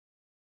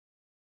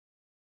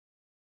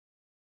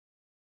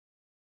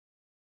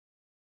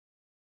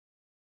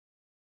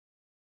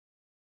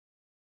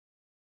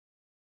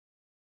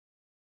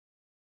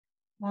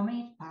1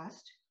 minute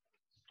passed.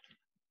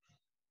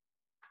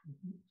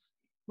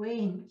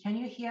 Wayne, can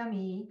you hear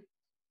me?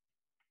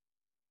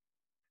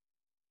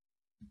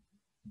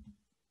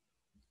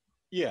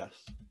 Yes.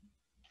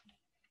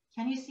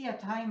 Can you see a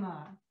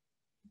timer?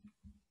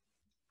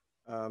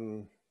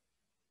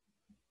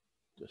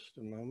 Just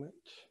a moment.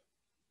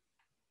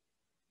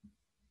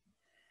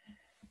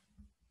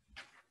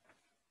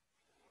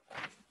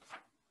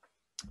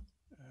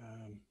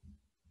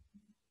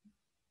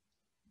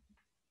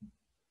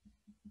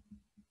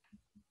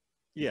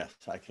 Yes,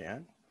 I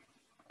can.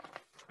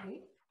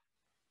 Okay.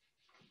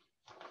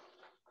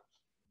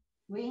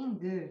 Wayne,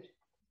 good.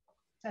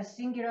 The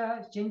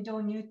singular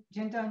gender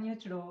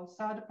neutral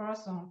third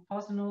person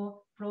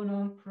personal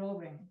pronoun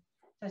problem.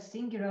 The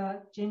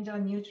singular gender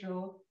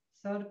neutral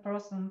third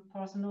person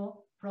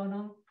personal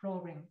pronoun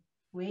problem.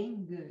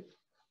 Wayne, good.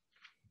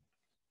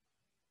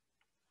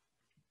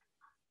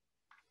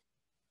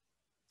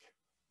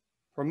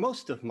 For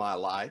most of my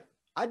life,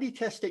 I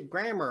detested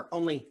grammar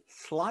only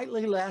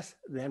slightly less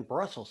than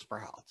Brussels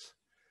sprouts.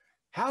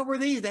 However,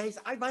 these days,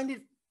 I find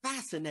it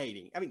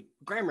fascinating. I mean,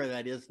 grammar,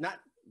 that is, not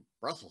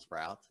Brussels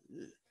sprouts.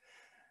 Ugh.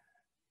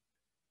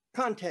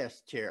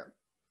 Contest chair.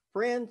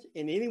 Friends,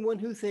 and anyone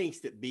who thinks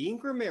that being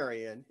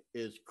grammarian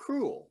is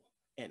cruel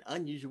and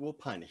unusual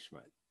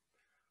punishment.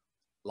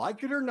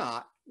 Like it or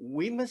not,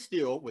 we must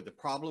deal with the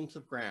problems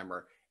of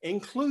grammar,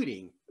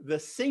 including the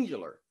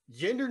singular,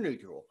 gender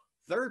neutral,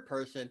 third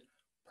person,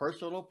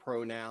 personal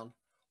pronoun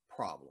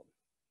problem.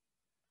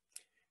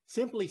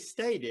 Simply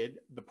stated,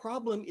 the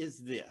problem is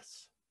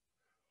this.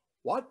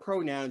 What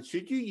pronoun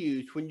should you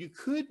use when you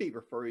could be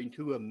referring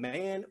to a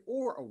man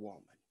or a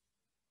woman?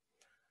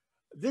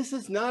 This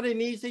is not an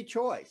easy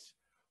choice.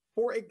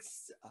 For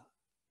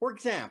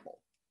example,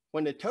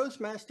 when a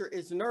Toastmaster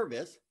is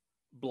nervous,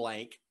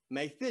 blank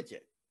may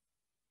fidget.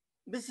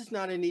 This is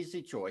not an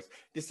easy choice.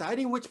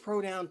 Deciding which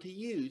pronoun to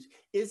use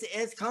is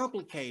as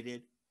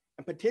complicated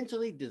and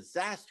potentially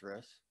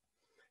disastrous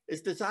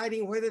as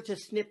deciding whether to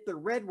snip the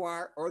red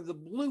wire or the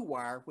blue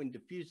wire when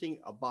diffusing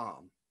a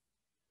bomb.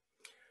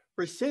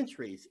 For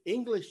centuries,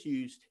 English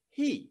used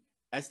he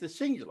as the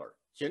singular,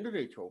 gender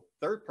neutral,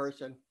 third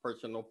person,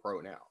 personal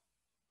pronoun.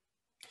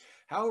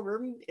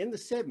 However, in the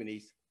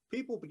 70s,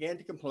 people began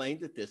to complain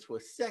that this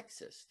was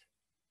sexist,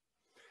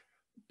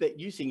 that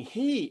using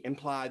he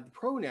implied the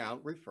pronoun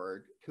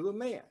referred to a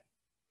man.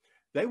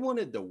 They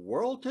wanted the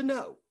world to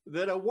know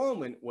that a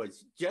woman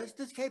was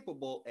just as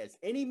capable as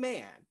any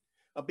man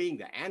of being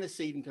the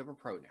antecedent of a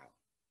pronoun.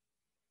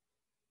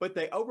 But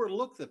they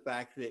overlooked the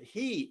fact that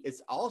he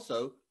is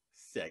also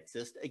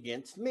sexist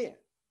against men.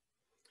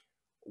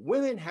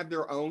 Women have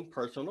their own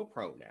personal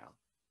pronoun,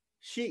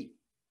 she,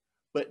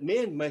 but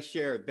men must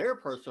share their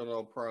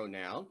personal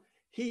pronoun,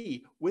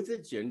 he, with a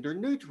gender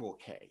neutral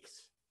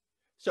case.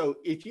 So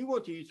if you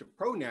want to use a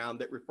pronoun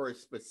that refers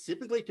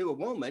specifically to a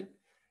woman,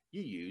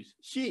 you use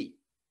she.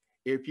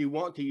 If you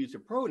want to use a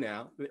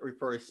pronoun that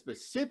refers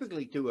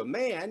specifically to a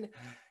man,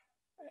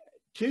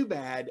 too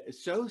bad,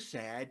 so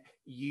sad,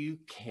 you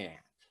can't.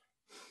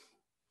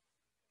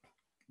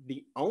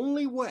 The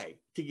only way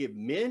to give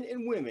men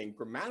and women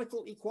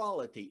grammatical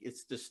equality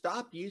is to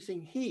stop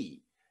using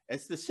he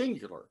as the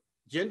singular,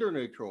 gender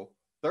neutral,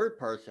 third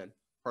person,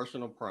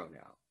 personal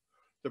pronoun.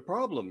 The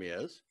problem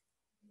is,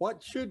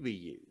 what should we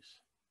use?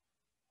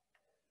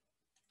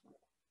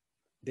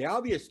 The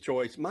obvious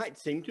choice might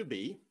seem to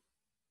be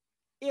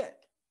it.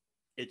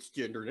 It's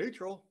gender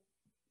neutral.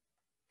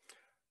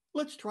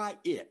 Let's try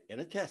it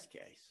in a test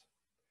case.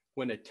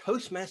 When a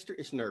Toastmaster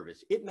is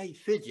nervous, it may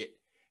fidget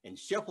and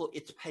shuffle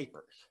its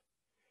papers.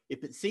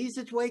 If it sees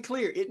its way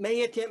clear, it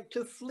may attempt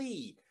to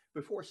flee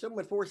before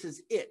someone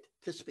forces it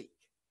to speak.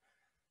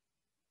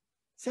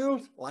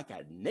 Sounds like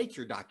a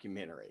nature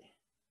documentary.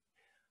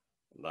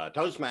 The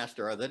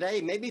Toastmaster of the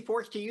day may be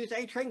forced to use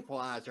a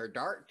tranquilizer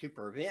dart to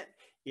prevent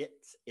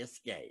its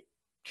escape.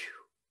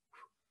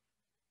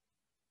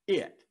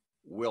 It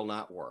will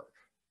not work.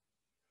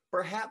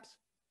 Perhaps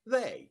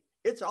they.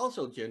 It's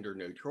also gender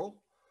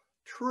neutral.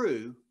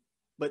 True,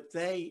 but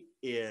they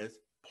is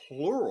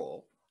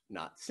plural,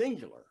 not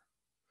singular.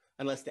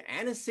 Unless the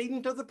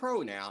antecedent of the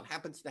pronoun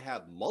happens to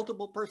have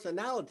multiple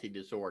personality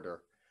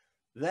disorder,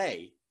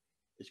 they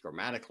is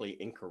grammatically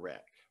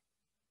incorrect.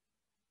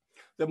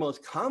 The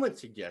most common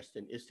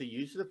suggestion is to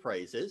use the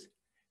phrases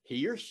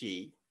he or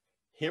she,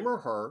 him or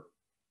her,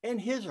 and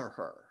his or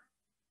her.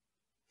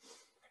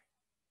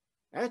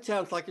 That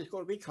sounds like it's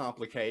going to be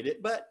complicated,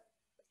 but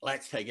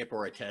let's take it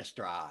for a test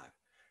drive.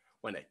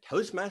 When a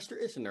Toastmaster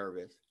is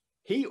nervous,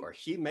 he or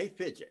she may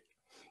fidget.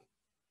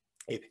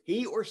 If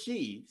he or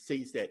she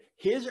sees that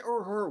his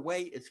or her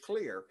way is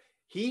clear,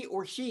 he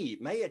or she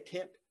may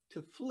attempt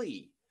to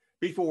flee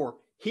before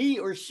he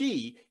or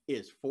she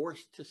is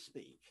forced to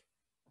speak.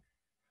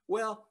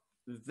 Well,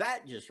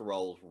 that just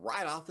rolls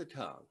right off the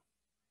tongue.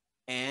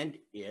 And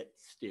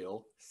it's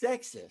still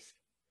sexist.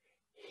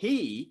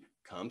 He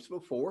comes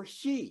before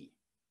she.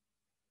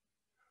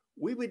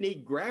 We would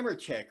need grammar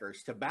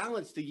checkers to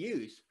balance the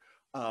use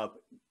of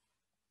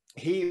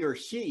he or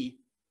she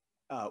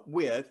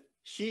with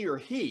she or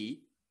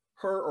he,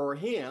 her or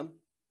him,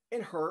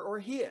 and her or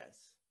his.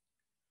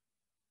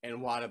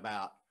 And what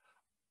about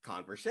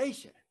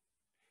conversation?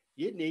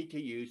 You need to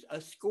use a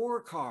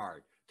scorecard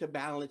to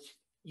balance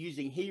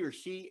using he or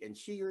she and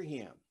she or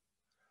him.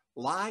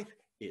 Life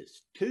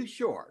is too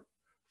short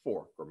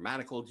for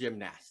grammatical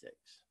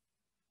gymnastics.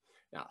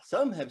 Now,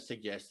 some have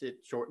suggested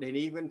shortening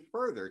even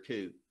further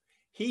to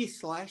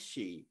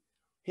he/she,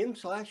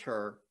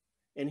 him/her,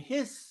 and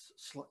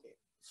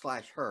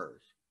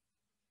his/hers.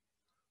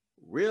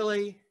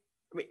 Really?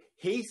 I mean,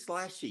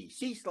 he/she,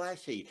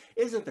 she/he.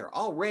 Isn't there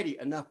already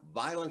enough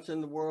violence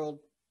in the world?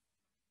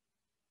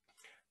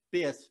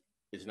 This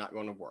is not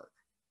going to work.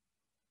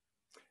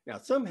 Now,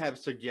 some have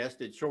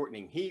suggested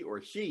shortening he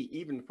or she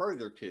even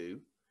further to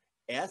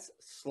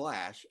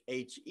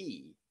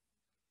s/he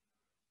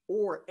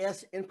or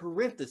s in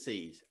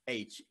parentheses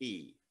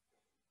he.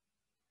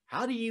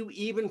 How do you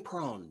even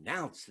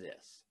pronounce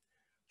this?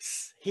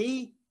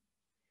 He,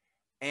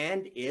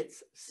 and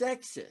it's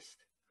sexist.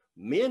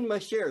 Men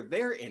must share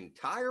their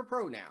entire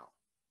pronoun,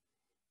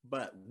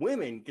 but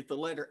women get the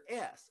letter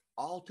S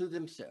all to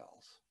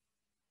themselves.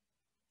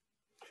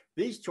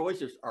 These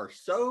choices are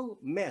so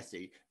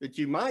messy that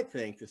you might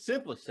think the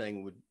simplest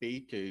thing would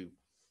be to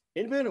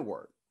invent a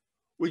word.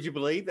 Would you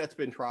believe that's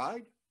been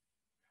tried?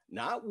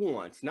 Not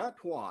once, not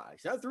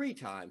twice, not 3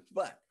 times,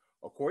 but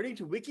according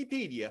to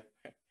Wikipedia,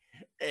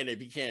 and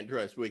if you can't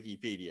trust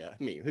Wikipedia,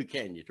 I mean, who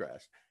can you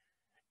trust?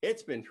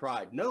 It's been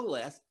tried no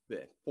less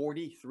than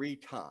 43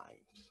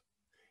 times,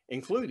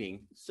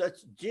 including such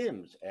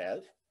gems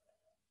as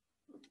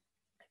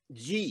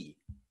G,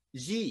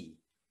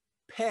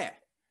 pe,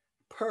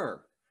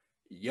 per,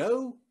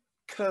 yo,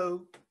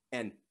 ko,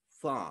 and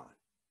thon.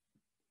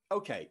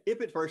 Okay,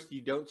 if at first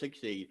you don't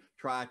succeed,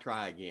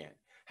 try again.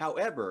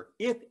 However,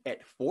 if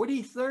at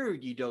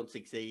 43rd you don't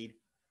succeed,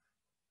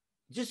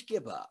 just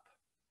give up.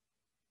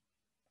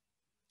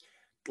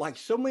 Like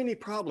so many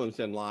problems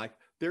in life,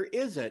 there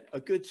isn't a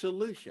good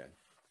solution.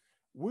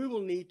 We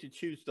will need to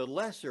choose the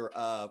lesser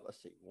of,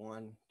 let's see,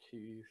 1,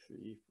 2,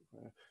 3,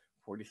 4,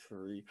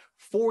 43,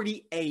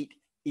 48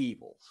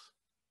 evils.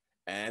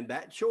 And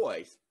that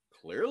choice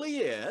clearly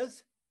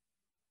is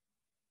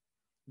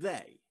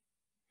they.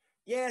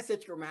 Yes,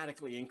 it's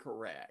grammatically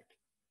incorrect.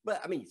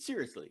 But I mean,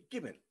 seriously,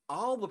 given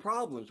all the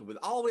problems with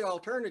all the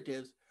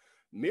alternatives,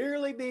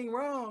 merely being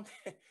wrong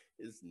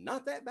is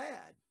not that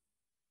bad.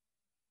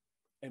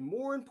 And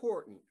more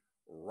important,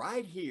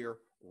 right here,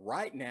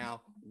 right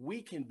now,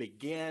 we can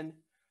begin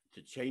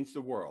to change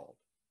the world.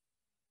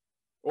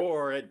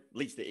 Or at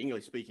least the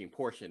English-speaking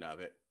portion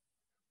of it.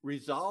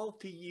 Resolve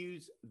to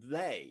use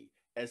they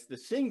as the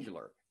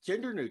singular,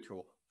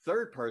 gender-neutral,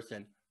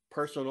 third-person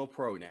personal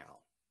pronoun.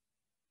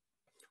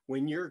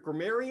 When you're a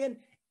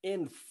grammarian,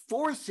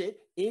 enforce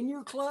it in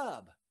your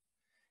club.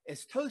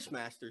 As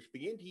Toastmasters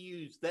begin to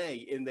use they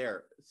in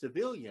their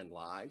civilian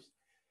lives,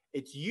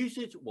 its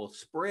usage will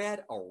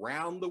spread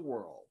around the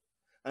world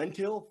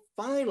until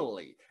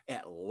finally,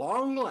 at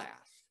long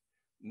last,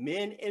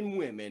 men and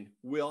women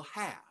will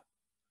have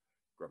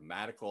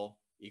grammatical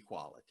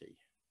equality.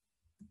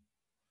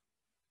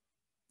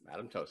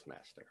 Madam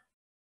Toastmaster.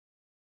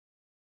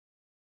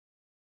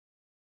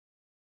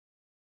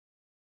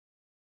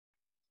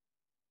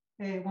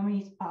 1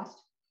 minute passed.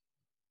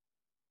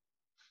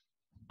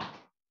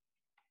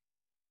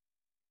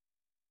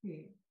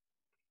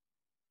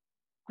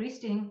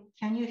 Christine,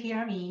 can you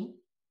hear me?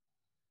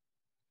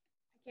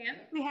 I can.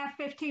 We have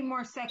 15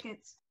 more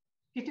seconds.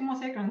 15 more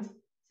seconds.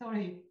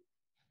 Sorry.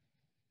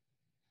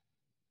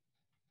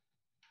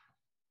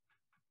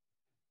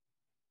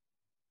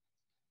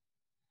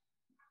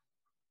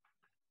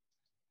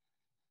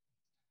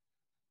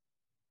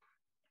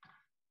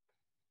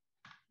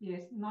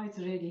 Yes, now it's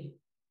ready.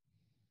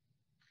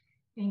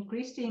 And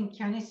Christine,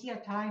 can you see a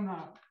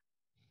timer?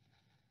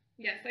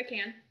 Yes, I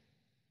can.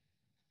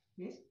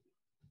 Yes.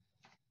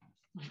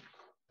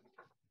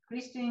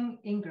 Christine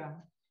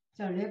Ingram,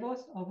 the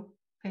levels of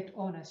pet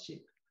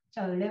ownership.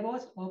 The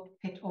levels of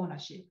pet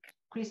ownership.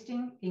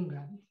 Christine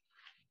Ingram.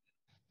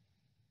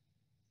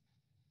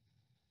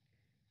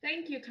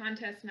 Thank you,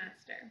 Contest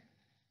Master.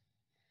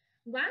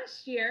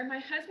 Last year, my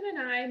husband and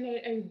I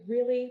made a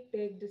really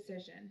big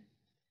decision.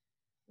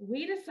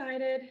 We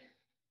decided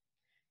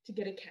to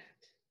get a cat.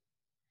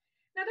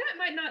 Now, that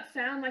might not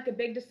sound like a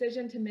big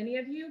decision to many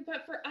of you,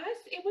 but for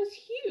us, it was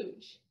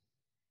huge.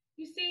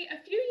 You see,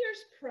 a few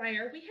years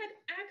prior, we had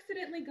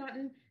accidentally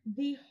gotten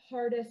the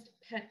hardest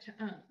pet to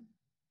own.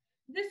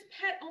 This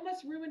pet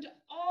almost ruined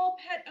all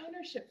pet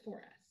ownership for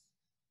us.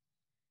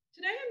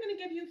 Today, I'm going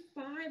to give you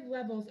 5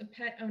 levels of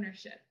pet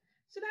ownership.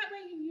 So that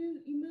way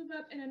you move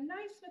up in a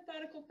nice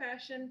methodical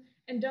fashion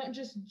and don't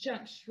just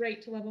jump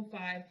straight to level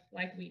 5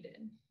 like we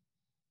did.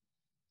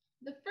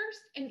 The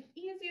first and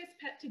easiest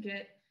pet to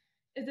get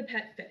is a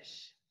pet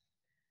fish.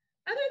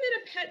 Other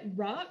than a pet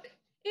rock,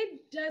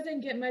 it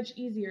doesn't get much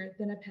easier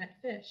than a pet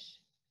fish.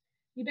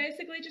 You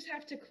basically just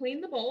have to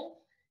clean the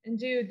bowl and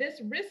do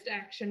this wrist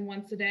action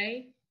once a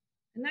day,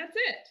 and that's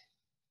it.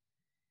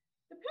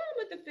 The problem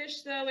with the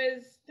fish, though,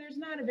 is there's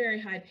not a very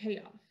high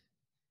payoff.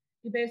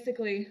 You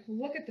basically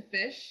look at the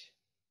fish,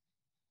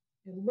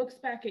 It looks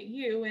back at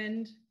you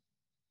and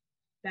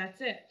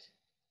that's it.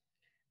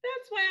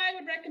 That's why I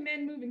would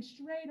recommend moving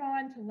straight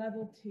on to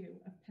level 2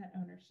 of pet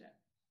ownership,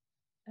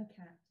 a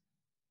cat.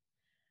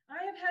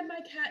 I have had my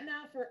cat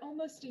now for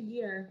almost a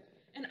year,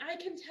 and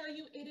I can tell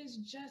you it is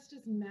just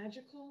as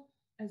magical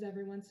as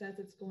everyone says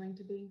it's going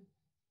to be.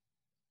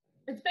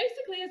 It's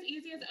basically as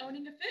easy as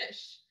owning a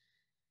fish,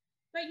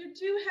 but you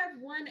do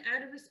have one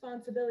added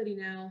responsibility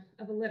now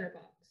of a litter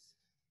box.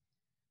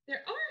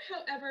 There are,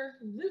 however,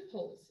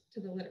 loopholes to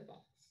the litter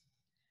box.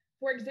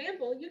 For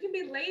example, you can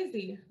be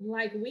lazy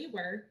like we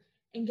were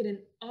and get an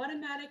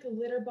automatic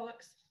litter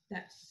box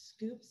that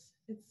scoops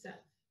itself.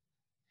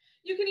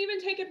 You can even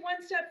take it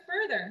one step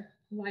further,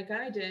 like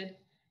I did,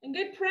 and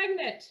get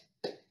pregnant.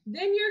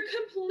 Then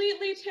you're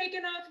completely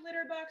taken off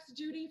litter box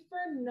duty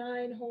for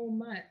 9 whole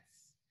months.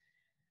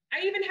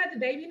 I even had the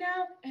baby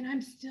now, and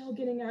I'm still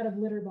getting out of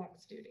litter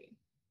box duty.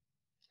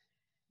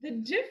 The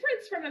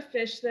difference from a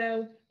fish,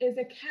 though, is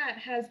a cat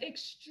has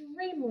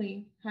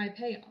extremely high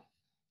payoff.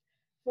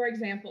 For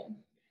example,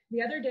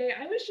 the other day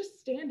I was just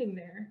standing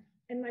there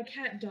and my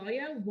cat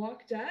Dahlia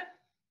walked up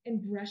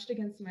and brushed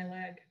against my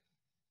leg.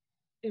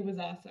 It was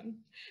awesome.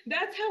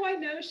 That's how I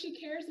know she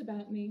cares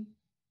about me.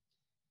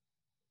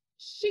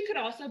 She could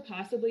also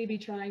possibly be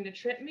trying to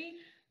trip me,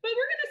 but we're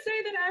going to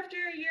say that after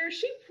a year,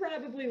 she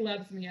probably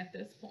loves me at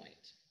this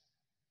point.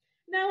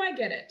 Now I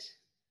get it.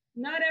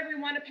 Not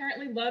everyone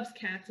apparently loves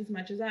cats as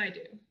much as I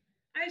do.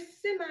 I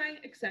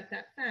semi-accept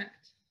that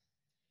fact.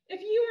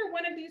 If you are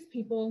one of these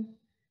people,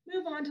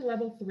 move on to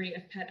level 3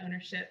 of pet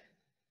ownership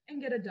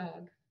and get a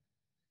dog.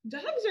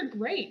 Dogs are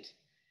great.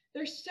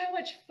 They're so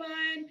much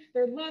fun.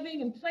 They're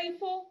loving and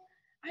playful.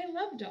 I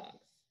love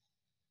dogs,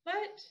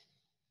 but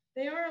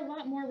they are a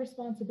lot more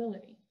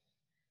responsibility.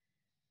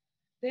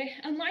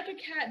 Unlike a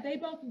cat, they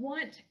both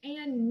want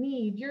and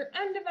need your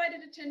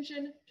undivided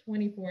attention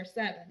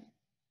 24/7.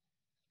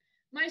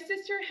 My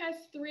sister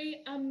has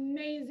 3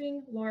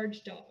 amazing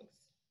large dogs,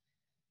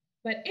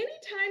 but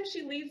anytime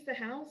she leaves the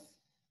house,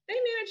 they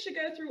manage to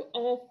go through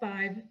all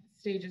 5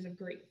 stages of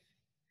grief.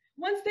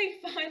 Once they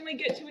finally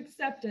get to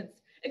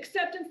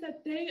acceptance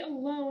that they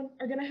alone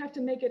are going to have to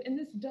make it in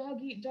this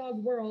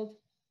dog-eat-dog world,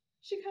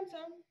 she comes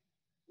home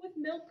with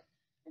milk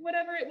or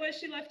whatever it was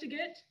she left to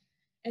get,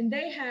 and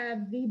they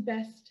have the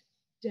best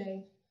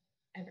day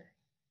ever.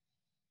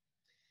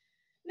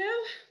 Now,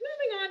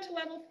 moving on to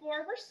level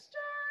 4, we're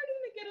starting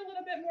to get a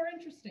little bit more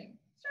interesting.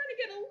 Starting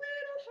to get a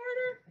little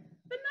harder,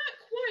 but not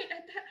quite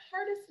at that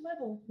hardest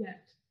level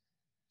yet.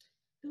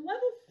 The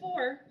level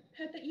 4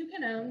 pet that you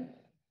can own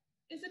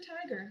is a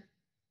tiger.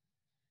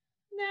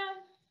 Now,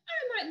 I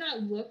might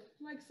not look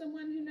like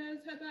someone who knows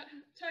about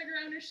tiger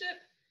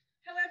ownership.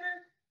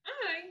 However,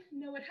 I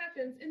know what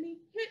happens in the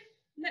hit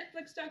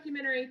Netflix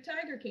documentary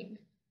Tiger King.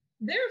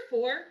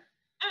 Therefore,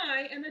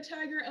 I am a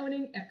tiger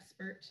owning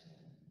expert.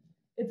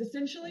 It's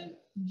essentially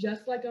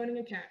just like owning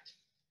a cat.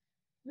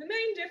 The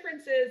main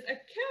difference is a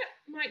cat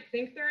might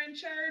think they're in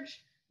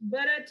charge,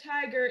 but a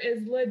tiger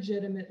is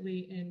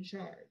legitimately in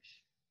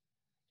charge.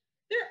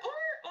 There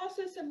are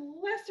also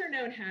some lesser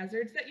known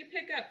hazards that you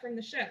pick up from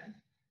the show.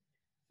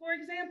 For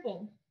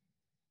example,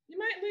 you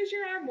might lose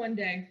your arm one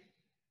day.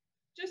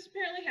 Just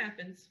apparently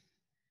happens.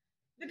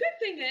 The good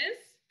thing is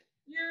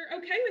you're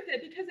okay with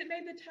it because it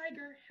made the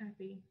tiger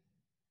happy.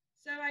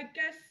 So I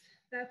guess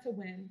that's a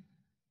win.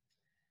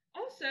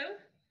 Also,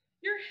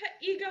 your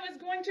ego is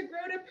going to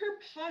grow to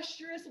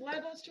preposterous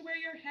levels to where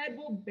your head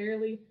will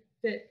barely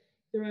fit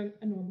through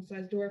a normal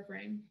sized door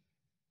frame.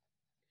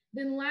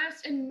 Then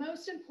last and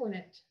most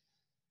important,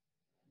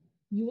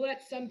 you will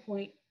at some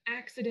point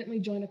accidentally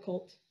join a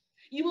cult.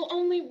 You will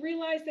only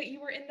realize that you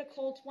were in the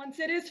cult once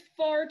it is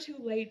far too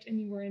late and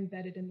you were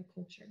embedded in the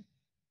culture.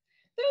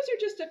 Those are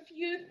just a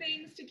few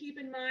things to keep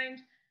in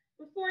mind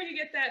before you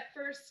get that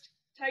first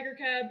tiger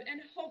cub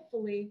and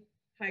hopefully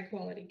high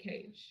quality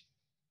cage.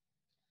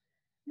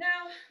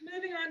 Now,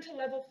 moving on to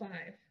level 5,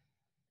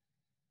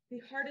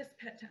 the hardest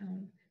pet to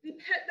own, the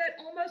pet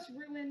that almost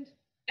ruined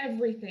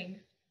everything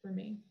for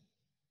me.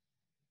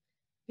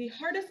 The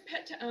hardest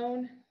pet to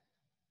own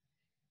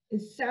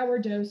is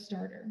sourdough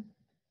starter.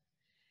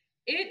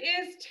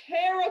 It is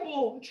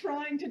terrible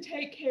trying to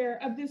take care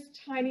of this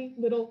tiny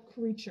little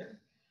creature.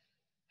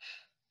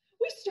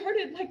 We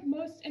started like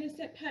most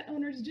innocent pet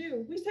owners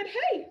do. We said,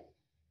 hey,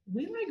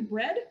 we like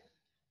bread.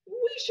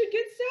 We should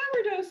get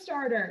sourdough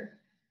starter.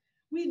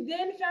 We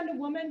then found a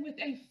woman with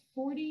a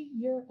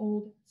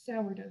 40-year-old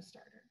sourdough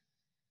starter.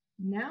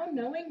 Now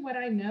knowing what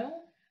I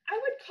know, I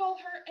would call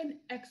her an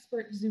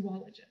expert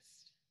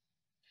zoologist.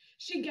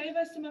 She gave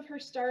us some of her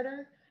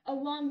starter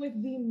along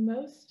with the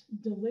most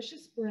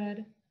delicious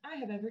bread I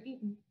have ever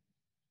eaten.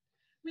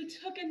 We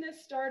took in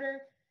this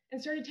starter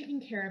and started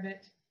taking care of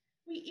it.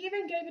 We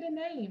even gave it a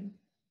name,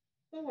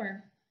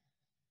 Thor.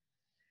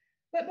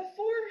 But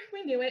before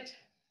we knew it,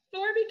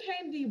 Thor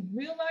became the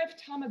real-life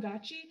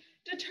Tamagotchi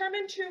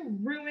determined to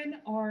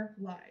ruin our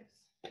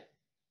lives.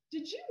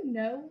 Did you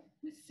know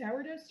with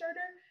sourdough starter,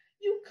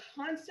 you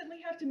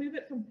constantly have to move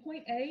it from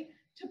point A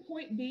to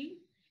point B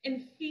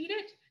and feed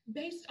it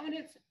based on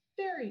its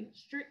very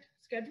strict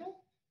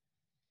schedule?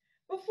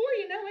 Before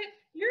you know it,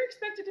 you're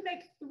expected to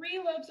make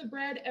 3 loaves of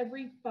bread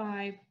every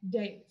 5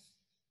 days.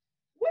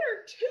 What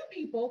are 2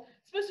 people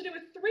supposed to do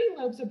with 3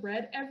 loaves of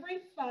bread every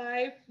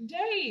 5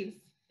 days?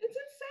 It's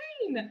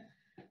insane.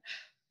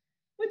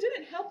 What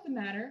didn't help the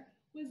matter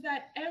was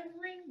that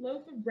every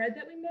loaf of bread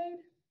that we made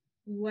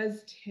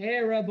was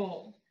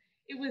terrible.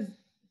 It was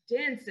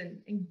dense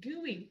and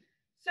gooey.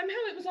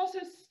 Somehow it was also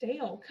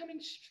stale,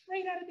 coming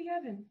straight out of the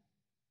oven.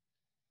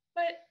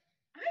 But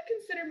I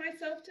consider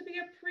myself to be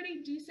a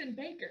pretty decent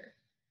baker.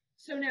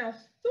 So now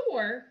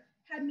Thor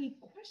had me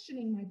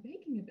questioning my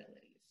baking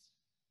abilities.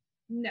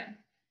 No,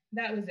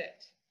 that was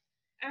it.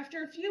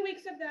 After a few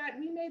weeks of that,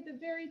 we made the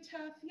very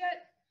tough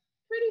yet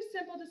pretty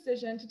simple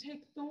decision to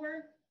take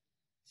Thor,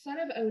 son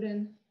of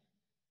Odin,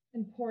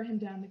 and pour him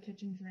down the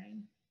kitchen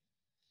drain.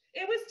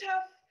 It was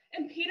tough,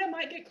 and PETA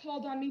might get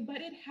called on me,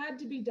 but it had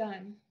to be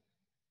done.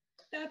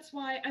 That's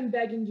why I'm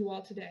begging you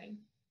all today.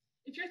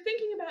 If you're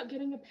thinking about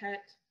getting a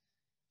pet,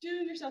 do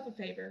yourself a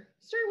favor.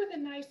 Start with a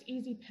nice,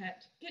 easy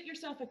pet. Get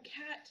yourself a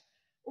cat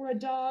or a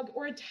dog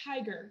or a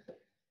tiger.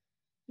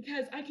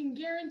 Because I can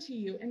guarantee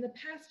you, in the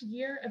past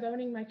year of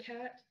owning my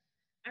cat,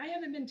 I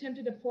haven't been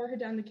tempted to pour her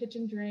down the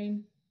kitchen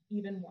drain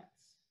even once.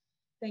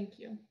 Thank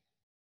you.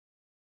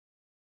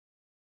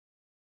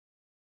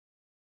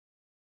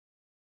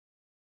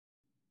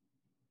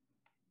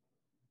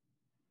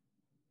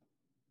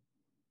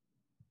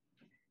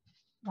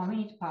 One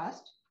minute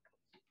passed.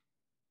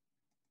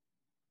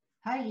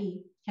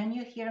 Heidi, can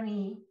you hear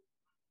me?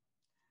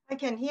 I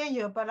can hear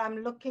you, but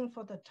I'm looking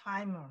for the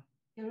timer.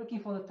 You're looking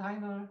for the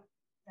timer?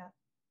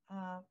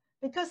 Yeah,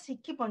 because he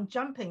keep on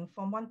jumping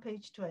from one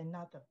page to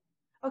another.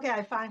 Okay,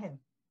 I found him.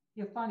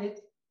 You found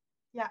it?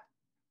 Yeah.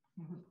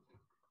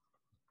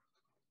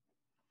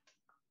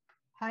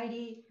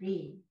 Heidi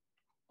Lee.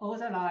 All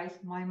the lies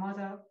my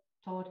mother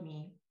taught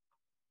me.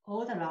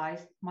 All the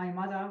lies my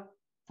mother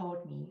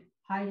taught me.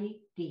 Heidi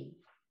Lee.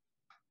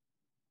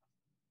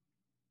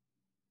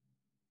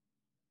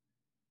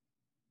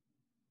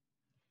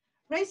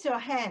 Raise your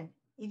hand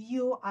if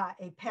you are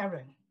a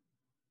parent.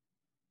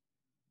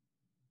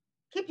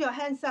 Keep your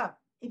hands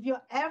up if you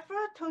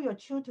ever told your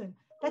children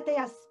that they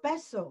are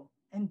special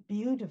and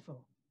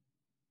beautiful.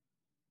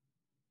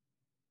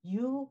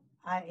 You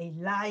are a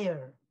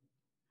liar.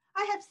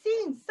 I have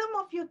seen some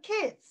of your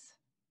kids,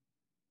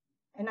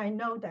 and I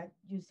know that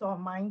you saw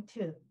mine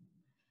too.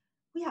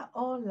 We are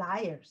all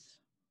liars.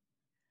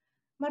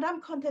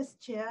 Madame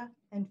Contest Chair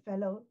and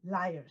fellow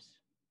liars.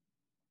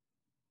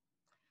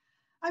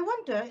 I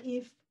wonder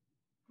if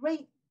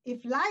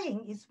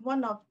lying is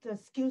one of the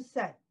skill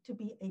set to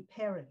be a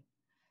parent.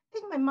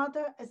 Take my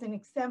mother as an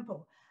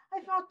example.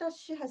 I felt that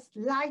she has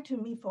lied to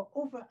me for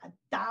over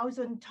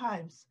 1,000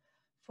 times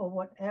for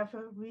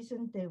whatever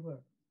reason they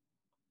were.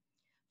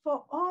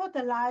 For all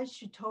the lies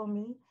she told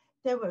me,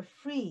 there were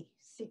 3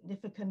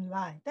 significant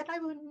lies that I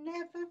will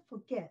never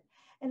forget,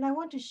 and I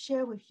want to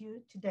share with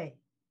you today.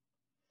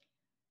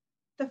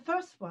 The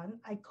first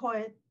one, I call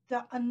it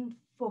the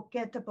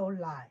unforgettable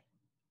lie.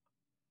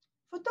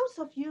 For those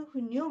of you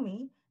who knew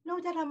me,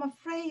 know that I'm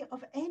afraid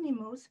of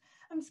animals.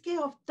 I'm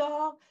scared of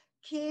dogs,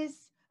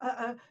 kids,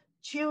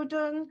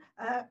 children,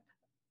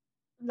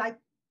 like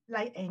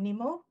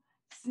animal,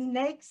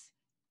 snakes,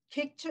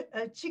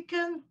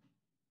 chicken,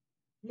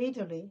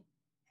 literally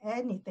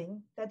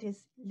anything that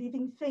is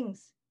living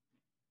things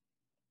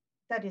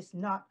that is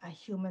not a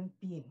human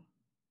being.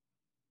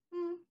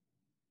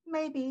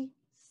 Maybe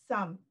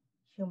some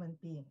human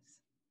beings.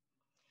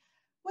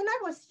 When I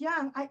was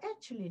young, I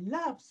actually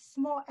loved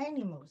small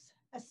animals,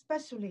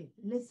 especially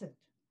lizards.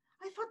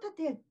 I thought that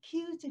they're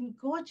cute and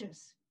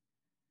gorgeous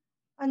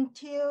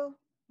until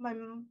my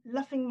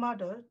loving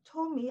mother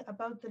told me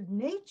about the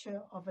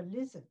nature of a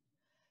lizard.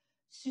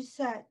 She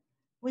said,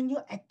 when you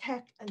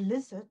attack a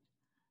lizard,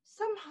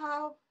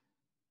 somehow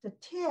the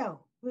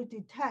tail will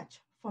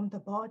detach from the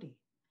body,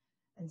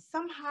 and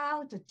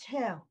somehow the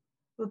tail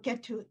will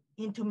get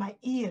into my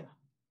ear.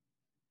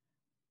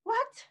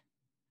 What?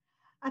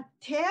 A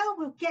tail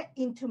will get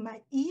into my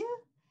ear?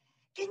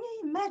 Can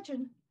you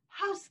imagine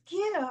how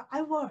scared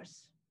I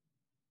was?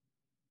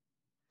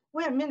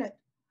 Wait a minute.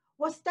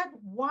 Was that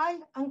why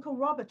Uncle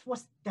Robert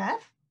was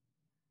deaf?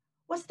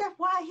 Was that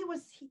why he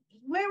was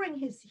wearing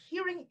his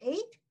hearing aid?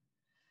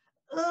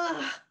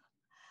 Ugh.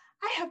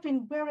 I have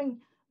been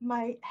wearing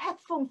my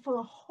headphone for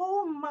a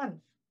whole month.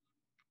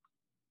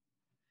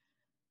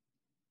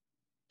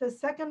 The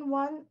second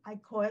one, I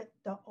call it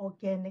the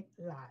organic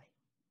lie.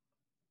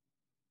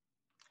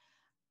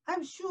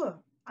 I'm sure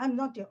I'm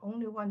not the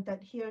only one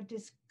that hears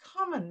this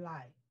common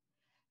lie.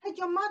 Had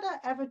your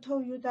mother ever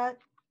told you that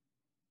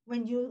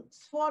when you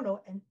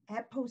swallow an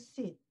apple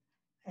seed,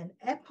 an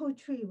apple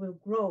tree will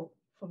grow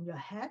from your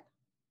head?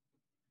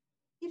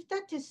 If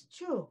that is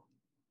true,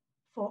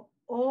 for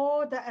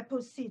all the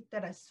apple seed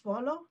that I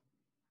swallow,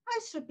 I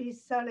should be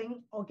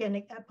selling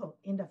organic apple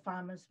in the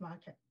farmer's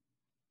market.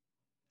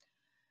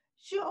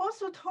 She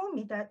also told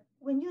me that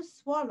when you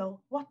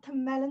swallow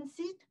watermelon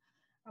seed,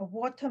 a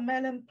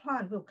watermelon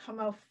plant will come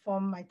out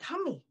from my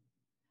tummy.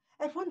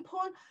 At one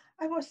point,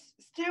 I was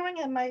staring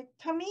at my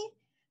tummy,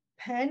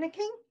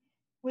 panicking,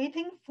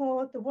 waiting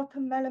for the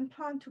watermelon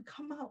plant to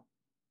come out.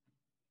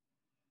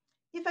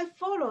 If I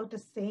follow the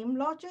same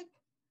logic,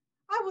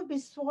 I would be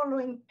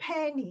swallowing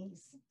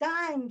pennies,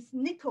 dimes,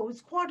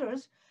 nickels,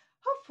 quarters.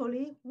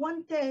 Hopefully,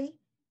 one day,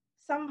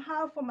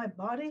 somehow for my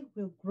body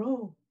will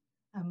grow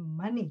a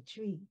money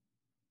tree.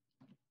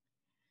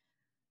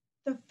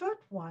 The third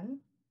one,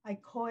 I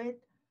call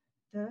it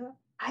the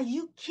 "are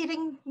you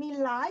kidding me"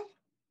 lie.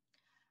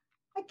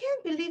 I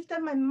can't believe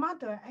that my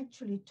mother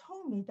actually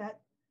told me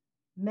that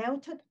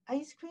melted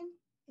ice cream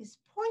is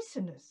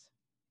poisonous.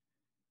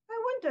 I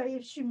wonder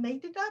if she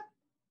made it up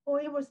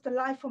or it was the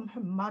lie from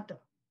her mother.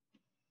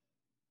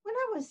 When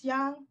I was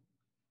young,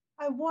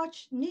 I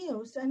watched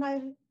news and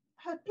I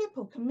heard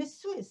people commit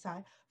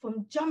suicide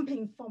from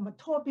jumping from a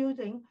tall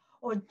building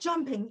or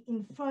jumping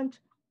in front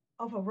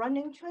of a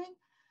running train.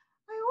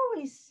 I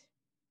always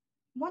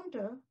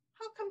wonder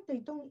how come they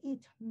don't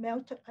eat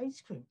melted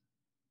ice cream.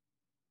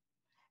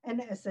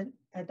 And as an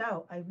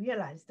adult, I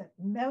realized that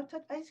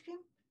melted ice cream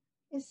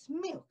is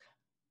milk.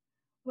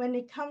 When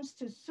it comes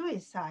to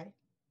suicide,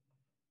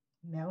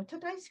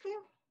 melted ice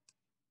cream,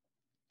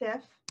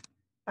 death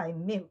by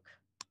milk.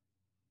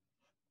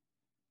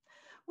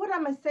 What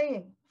am I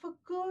saying? For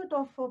good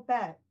or for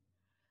bad,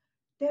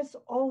 there's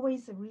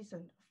always a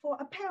reason for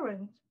a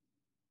parent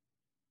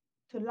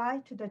to lie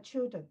to their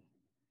children.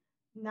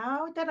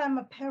 Now that I'm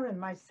a parent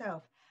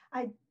myself,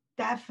 I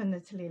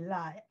definitely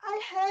lie.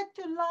 I had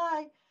to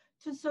lie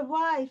to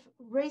survive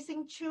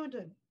raising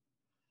children.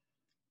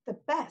 The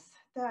best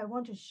that I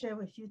want to share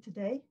with you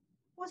today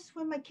was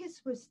when my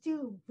kids were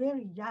still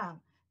very young.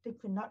 They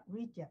could not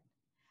read yet.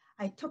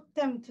 I took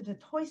them to the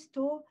toy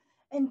store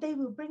and they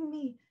will bring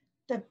me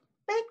the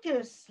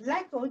biggest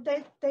Lego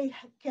that they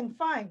can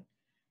find.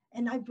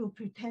 And I will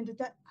pretend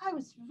that I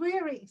was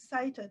very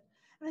excited.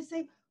 And I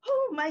say,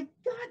 "Oh my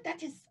God,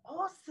 that is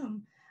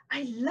awesome.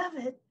 I love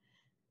it.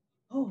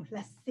 Oh,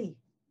 let's see."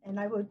 And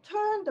I will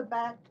turn the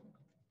back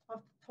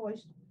of the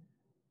toys.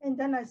 And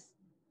then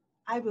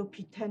I will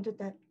pretend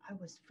that I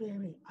was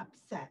very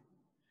upset.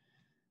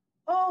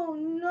 "Oh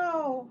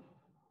no,"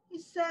 he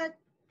said,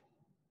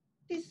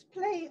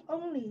 "display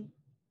only,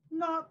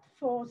 not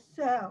for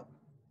sale."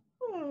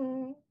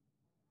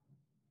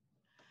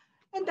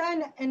 And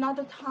then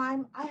another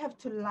time I have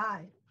to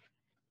lie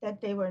that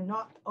they were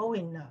not old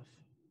enough.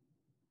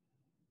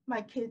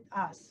 My kid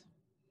asked,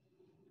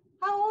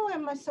 "How old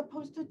am I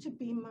supposed to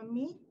be,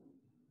 Mommy?"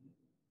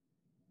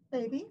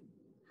 "Baby,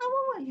 how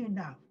old are you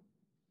now?"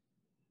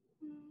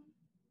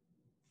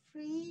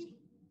 3.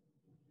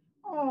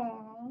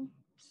 "Oh,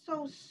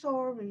 so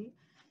sorry.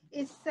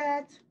 It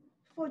said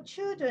for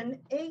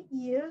children 8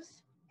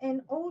 years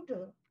and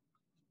older.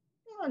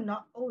 You are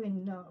not old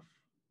enough."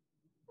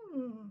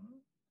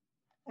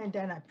 And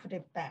then I put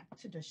it back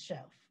to the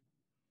shelf.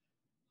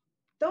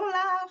 Don't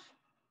laugh.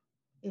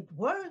 It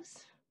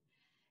works.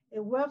 It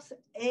works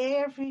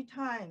every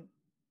time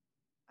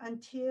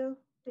until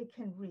they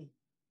can read.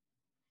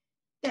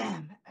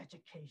 Damn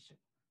education.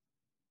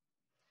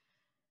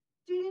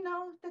 Do you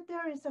know that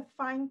there is a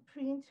fine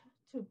print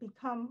to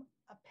become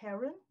a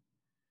parent?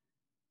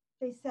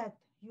 They said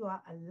you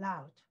are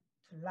allowed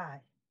to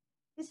lie.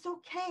 It's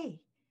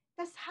okay.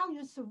 That's how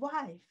you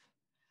survive.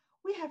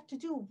 We have to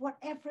do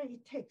whatever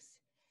it takes.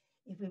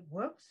 If it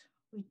works,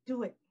 we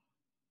do it.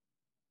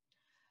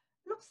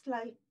 Looks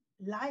like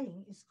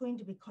lying is going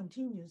to be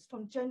continuous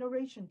from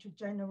generation to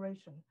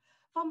generation.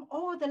 From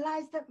all the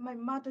lies that my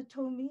mother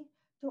told me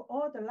to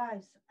all the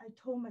lies I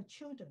told my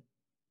children.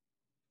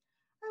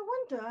 I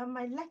wonder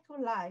my lack of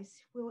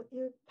lies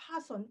will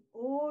pass on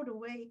all the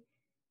way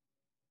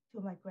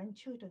to my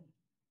grandchildren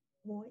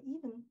or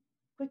even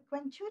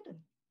great-grandchildren.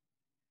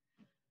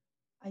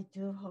 I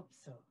do hope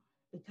so,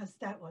 because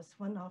that was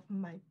one of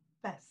my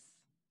best.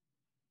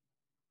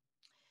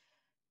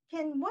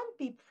 Can one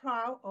be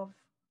proud of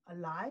a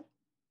lie?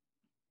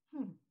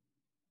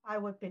 I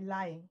would be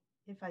lying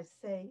if I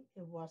say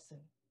it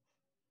wasn't.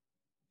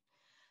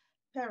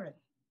 Parent,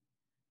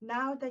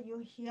 now that you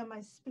hear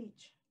my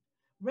speech,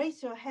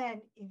 raise your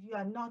hand if you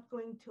are not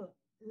going to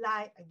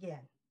lie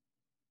again.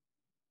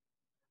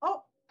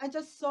 Oh, I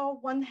just saw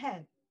one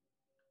hand.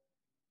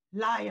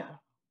 Liar.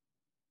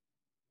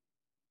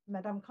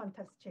 Madam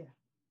Contest Chair.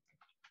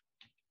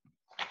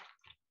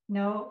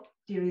 No,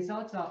 the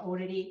results are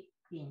already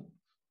in.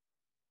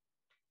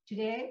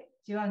 Today,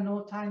 there are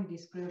no time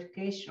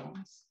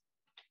disqualifications.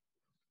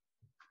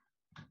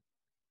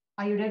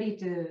 Are you ready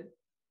to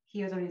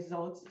hear the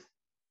results?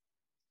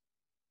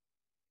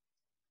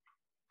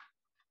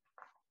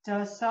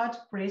 The third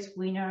place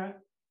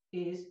winner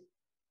is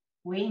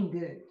Wayne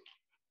Good.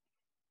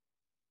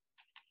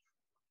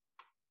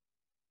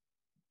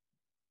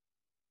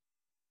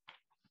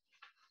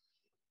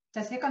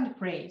 The second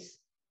place,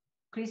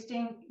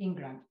 Christine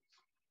Ingram.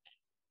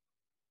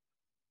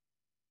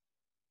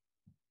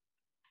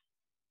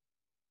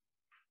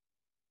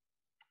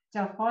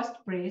 The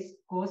first place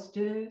goes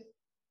to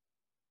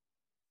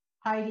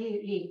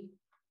Heidi Lee.